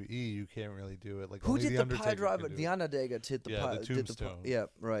WWE. You can't really do it. Like who only did the pile driver? The Undertaker did the pile. The tombstone. Yeah,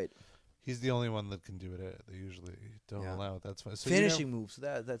 right. He's the only one that can do it. They usually don't allow it. That's fine. So finishing moves.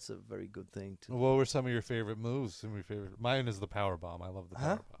 That's a very good thing. What were some of your favorite moves? Some of your favorite. Mine is the power bomb. I love the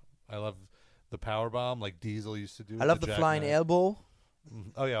power bomb. I love the power bomb like Diesel used to do. I love the flying elbow.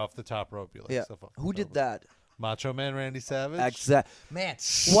 Oh yeah, off the top rope. You like stuff off Who did that? Macho Man Randy Savage. Exactly. Man,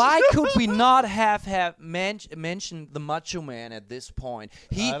 why could we not have mentioned the Macho Man at this point?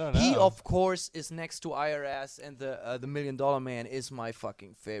 I don't know. He of course is next to IRS, and the $1 Million Man is my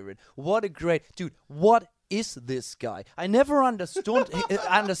fucking favorite. What a great dude! What is this guy? I never understood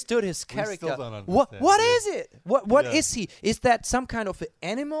his character. We still don't understand. What is it? What is he? Is that some kind of an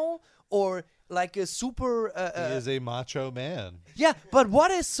animal or like a super? He is a macho man. Yeah, but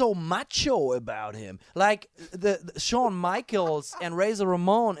what is so macho about him? Like the Shawn Michaels and Razor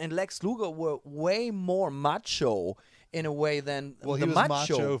Ramon and Lex Luger were way more macho in a way than Well, the he was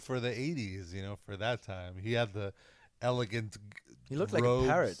macho for the 80s, for that time. He had the elegant He looked like robes. a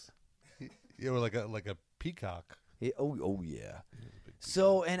parrot. Or like a peacock. Oh yeah.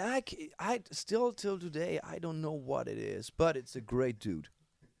 So, and I still till today I don't know what it is, but it's a great dude.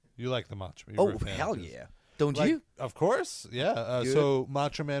 You like the Macho Man. Oh hell yeah! Don't you? Of course, yeah. So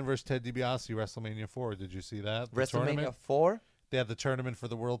Macho Man versus Ted DiBiase, WrestleMania 4. Did you see that? WrestleMania 4? They had the tournament for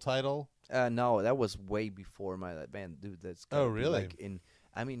the world title. No, that was way before my man, dude. That's really? like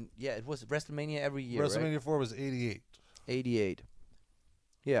it was WrestleMania every year. WrestleMania right? 4 was 88. 88.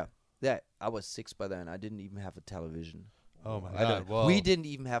 Yeah, I was 6 by then. I didn't even have a television. Oh my god! Well, we didn't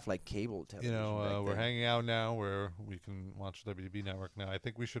even have like cable television. We're hanging out now where we can watch WB Network now. I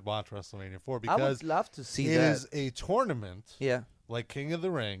think we should watch WrestleMania 4 because I would love to see it that. is a tournament. Yeah. Like King of the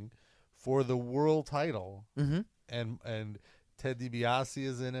Ring for the world title. Mm-hmm. And Ted DiBiase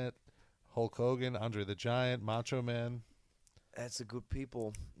is in it. Hulk Hogan, Andre the Giant, Macho Man. That's a good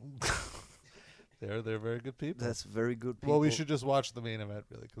people. They're very good people. That's very good people. Well, we should just watch the main event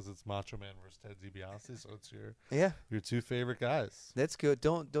really because it's Macho Man versus Ted DiBiase, so it's your two favorite guys. That's good.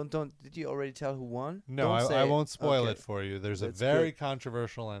 Don't. Did you already tell who won? No, I won't spoil it for you. There's That's a very good.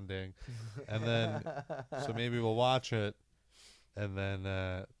 controversial ending, and then so maybe we'll watch it, and then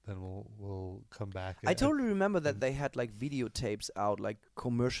we'll come back. I totally remember that they had like videotapes out, like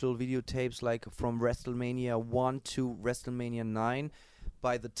commercial videotapes, like from WrestleMania 1 to WrestleMania 9.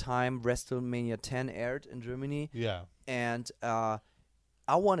 By the time WrestleMania 10 aired in Germany. Yeah. And I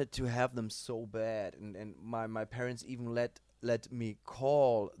wanted to have them so bad. And my parents even let me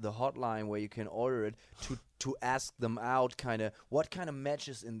call the hotline where you can order it to ask them out what kind of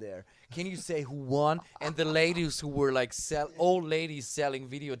matches in there. Can you say who won? And the ladies who were like old ladies selling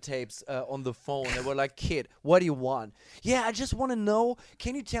videotapes on the phone, they were like, kid, what do you want? Yeah, I just want to know,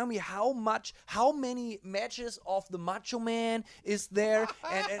 can you tell me how many matches of the Macho Man is there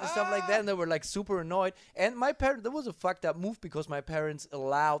and stuff like that? And they were like super annoyed. And my parents, that was a fucked up move because my parents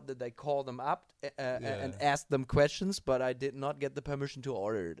allowed that they call them up and ask them questions, but I did not get the permission to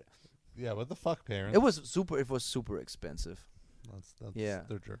order it. Yeah, what the fuck, parents? It was super expensive. That's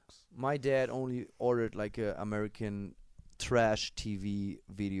they're jerks. My dad only ordered like a American trash TV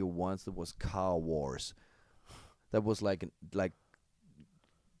video once that was Car Wars. That was like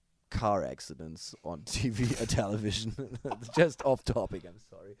car accidents on TV television. Just off topic, I'm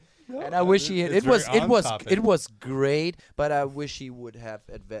sorry. No, and I wish it was great, but I wish he would have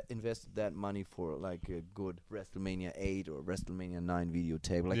invested that money for like a good WrestleMania 8 or WrestleMania 9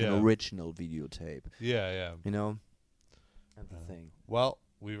 videotape, like an original videotape. Yeah. And the thing. Well,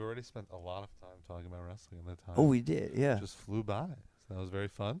 we've already spent a lot of time talking about wrestling in that time. Oh, we did, yeah. It just flew by. So that was very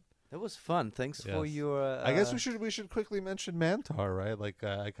fun. That was fun. Thanks for your. I guess we should quickly mention MANTAR, right? Like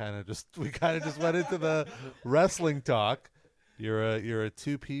we kind of just went into the wrestling talk. You're a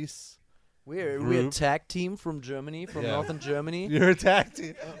two-piece. We're a tag team from Germany, from northern Germany. You're a tag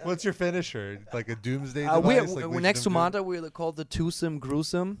team. What's your finisher? Like a doomsday device? We're next to MANTAR. We're called the Twosome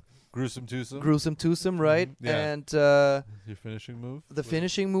Gruesome. Gruesome twosome, right? Yeah. And your finishing move? The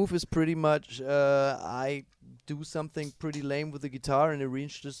finishing move is pretty much I do something pretty lame with the guitar and Irene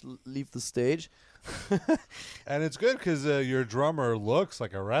just leave the stage. And it's good because your drummer looks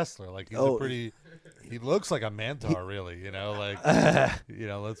like a wrestler. Like he looks like a MANTAR, really.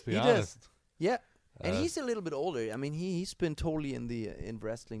 Let's be honest. Does. Yeah. And he's a little bit older. I mean, he's been totally in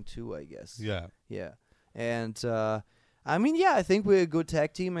wrestling too, I guess. Yeah. Yeah. And I mean, yeah, I think we're a good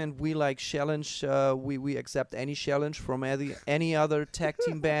tag team, and we like challenge. We accept any challenge from any other tag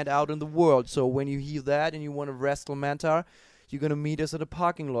team band out in the world. So when you hear that and you want to wrestle Mantar, you're gonna meet us at a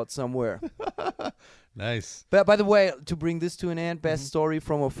parking lot somewhere. Nice. But by the way, to bring this to an end, best story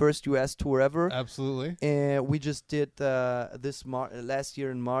from our first US tour ever. Absolutely. We just did last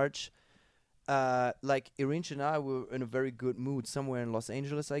year in March. Like Irinch and I were in a very good mood somewhere in Los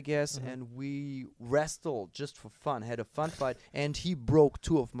Angeles, I guess, and we wrestled just for fun, had a fun fight, and he broke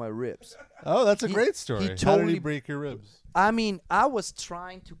 2 of my ribs. Oh, that's a great story. He How did totally he break your ribs? I mean, I was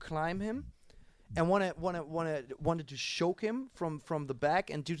trying to climb him and wanted to choke him from the back,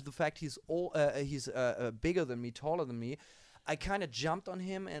 and due to the fact he's bigger than me, taller than me, I kind of jumped on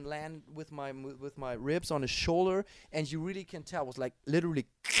him and landed with my ribs on his shoulder, and you really can tell it was like literally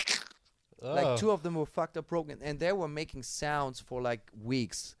like 2 of them were fucked up, broken, and they were making sounds for like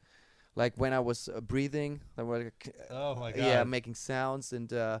weeks. Like when I was breathing, they were like, oh my god, yeah, making sounds, and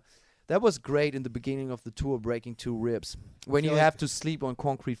that was great in the beginning of the tour, breaking 2 ribs. When you have to sleep on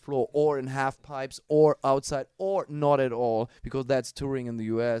concrete floor, or in half pipes, or outside, or not at all, because that's touring in the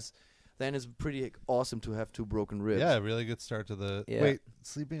US. Then it's pretty awesome to have 2 broken ribs. Yeah, really good start to the. Yeah. Wait,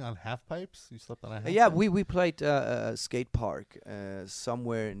 sleeping on half pipes? You slept on a half? Yeah, pipe? we played a skate park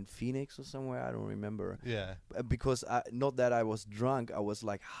somewhere in Phoenix or somewhere. I don't remember. Yeah. Because not that I was drunk, I was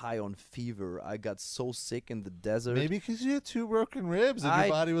like high on fever. I got so sick in the desert. Maybe because you had 2 broken ribs and your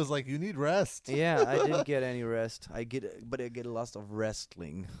body was like, you need rest. Yeah, I didn't get any rest. I get a lot of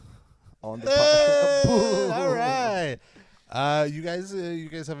wrestling on the Hey, all right. You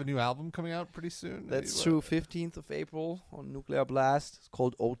guys have a new album coming out pretty soon. That's true. 15th of April on Nuclear Blast. It's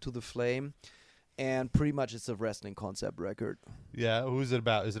called Ode to the Flame, and pretty much it's a wrestling concept record. Yeah, who's it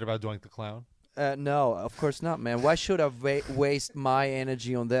about? Is it about Doink the Clown? No, of course not, man. Why should I waste my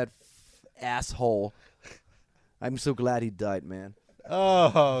energy on that asshole? I'm so glad he died, man.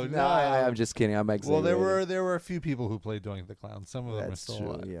 Oh no! I'm just kidding. I'm exaggerating. Well, there were a few people who played Doink the Clown. Some of them That's are still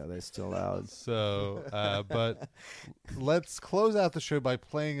true. alive. Yeah, they're still out. So, but let's close out the show by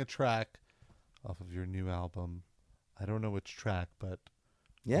playing a track off of your new album. I don't know which track, but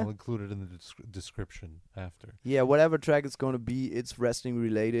Yeah. I'll include it in the description after. Yeah, whatever track it's going to be, it's wrestling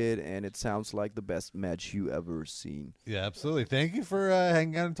related, and it sounds like the best match you ever seen. Yeah, absolutely. Thank you for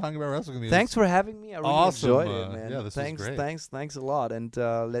hanging out and talking about wrestling with me. Thanks for having me. I really awesome, enjoyed it, man. yeah, this was great. Thanks a lot. And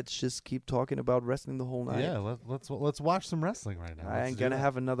let's just keep talking about wrestling the whole night. Yeah, let's watch some wrestling right now. I Let's ain't do gonna it.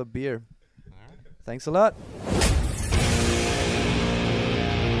 have another beer. All right. Thanks a lot.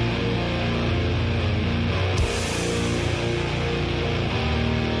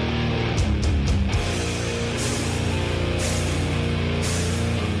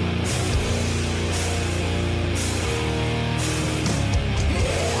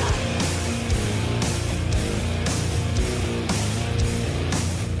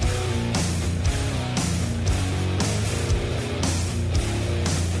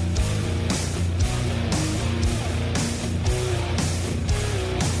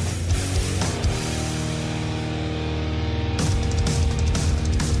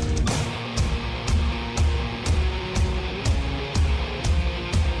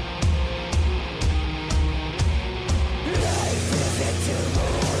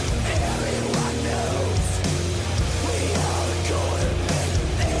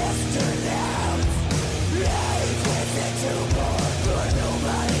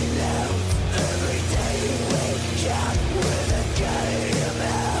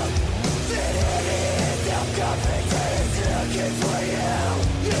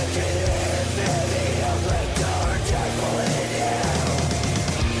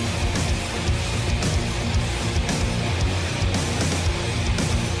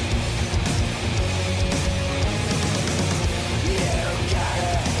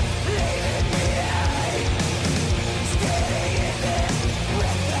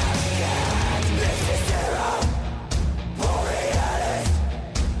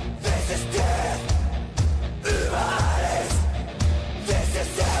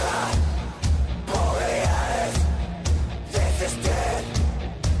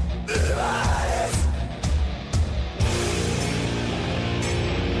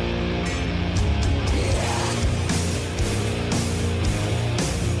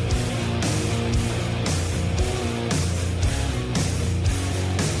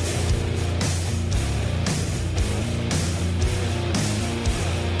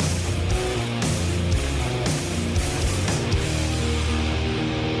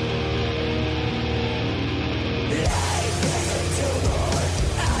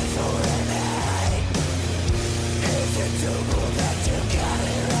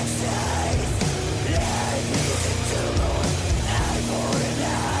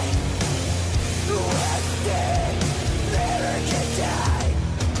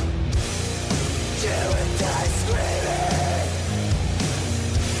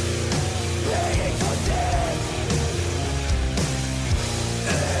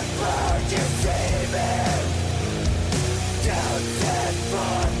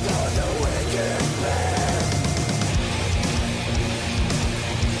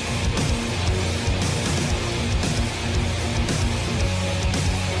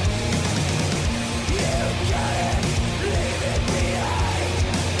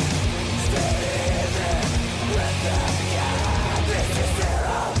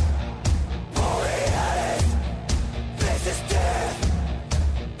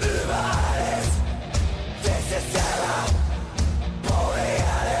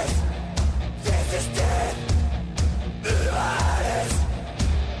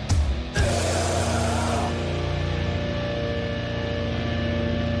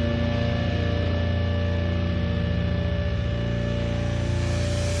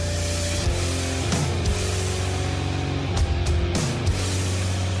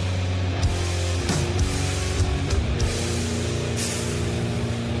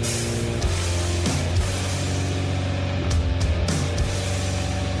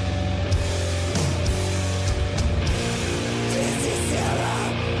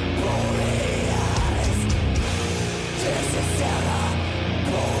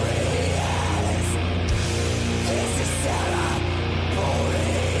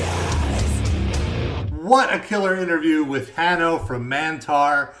 what a killer interview with Hanno from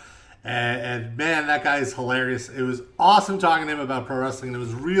MANTAR. And man, that guy is hilarious. It was awesome talking to him about pro wrestling. And it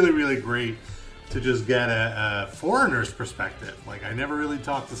was really, really great to just get a foreigner's perspective. Like, I never really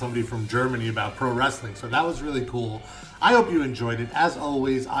talked to somebody from Germany about pro wrestling, so that was really cool. I hope you enjoyed it. As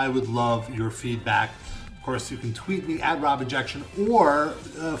always, I would love your feedback. Of course, you can tweet me at RobInjection or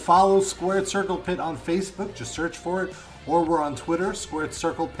follow Squared Circle Pit on Facebook. Just search for it. Or we're on Twitter, Squared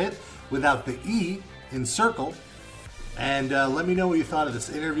Circle Pit, without the E in circle. And let me know what you thought of this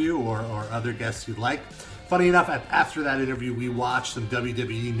interview or other guests you'd like. Funny enough, after that interview, we watched some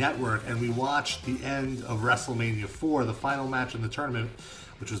WWE Network, and we watched the end of WrestleMania 4, the final match in the tournament,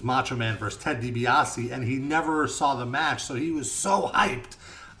 which was Macho Man versus Ted DiBiase, and he never saw the match, so he was so hyped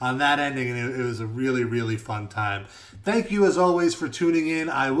on that ending, and it was a really, really fun time. Thank you, as always, for tuning in.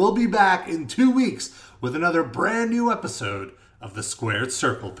 I will be back in 2 weeks with another brand new episode of the Squared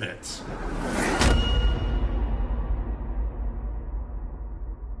Circle Pit.